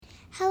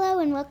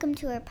and welcome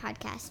to our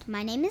podcast.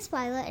 My name is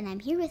Violet and I'm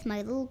here with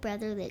my little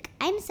brother Luke.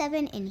 I'm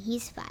 7 and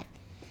he's 5.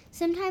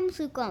 Sometimes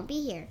Luke won't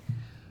be here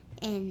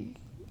in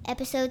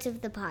episodes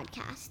of the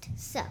podcast.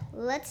 So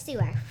let's do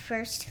our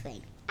first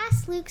thing.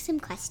 Ask Luke some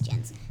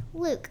questions.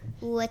 Luke,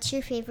 what's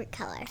your favorite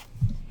color?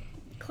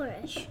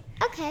 Corish.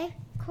 Okay,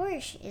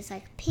 corish is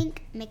like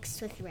pink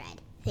mixed with red.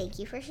 Thank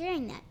you for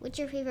sharing that. What's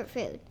your favorite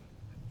food?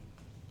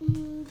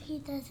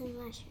 Pizzas and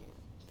mushrooms.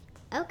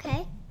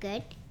 Okay,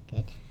 good.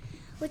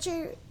 What's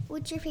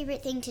your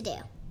favorite thing to do?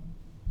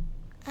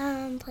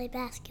 Play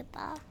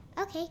basketball.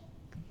 Okay.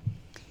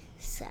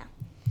 So,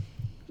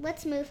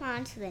 let's move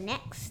on to the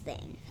next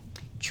thing.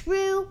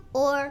 True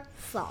or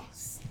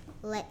false?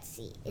 Let's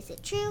see. Is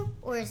it true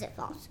or is it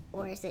false?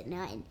 Or is it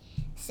none?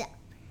 So,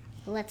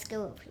 let's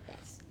go over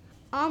this.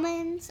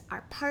 Almonds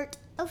are part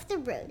of the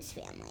rose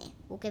family.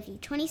 We'll give you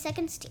 20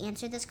 seconds to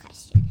answer this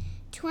question.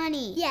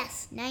 20.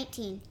 Yes.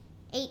 19,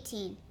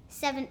 18,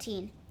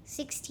 17,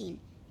 16,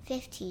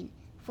 15,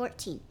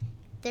 14,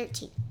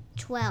 13,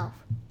 12,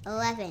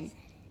 11,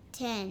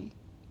 10,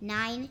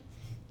 9,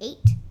 8,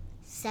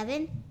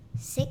 7,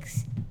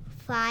 6,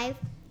 5,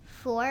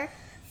 4,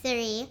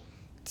 3,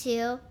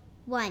 2,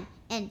 1.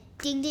 And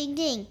ding, ding,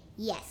 ding.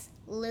 Yes,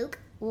 Luke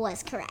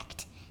was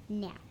correct.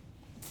 Now,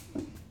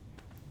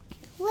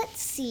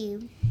 let's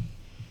see.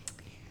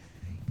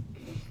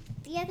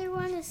 The other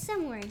one is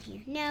somewhere in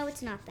here. No,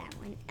 it's not that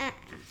one.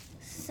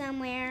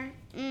 Somewhere.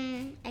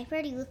 I've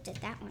already looked at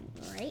that one,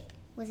 right?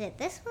 Was it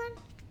this one?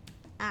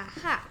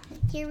 Aha.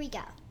 Here we go.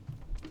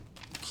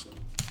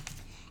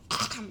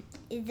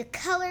 The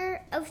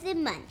color of the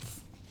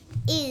month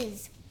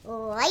is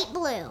light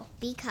blue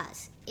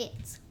because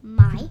it's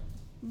my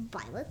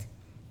Violet's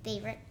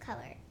favorite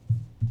color.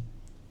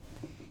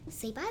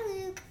 Say bye,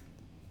 Luke.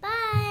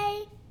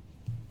 Bye.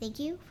 Thank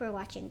you for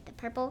watching the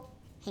Purple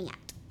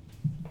Hangout.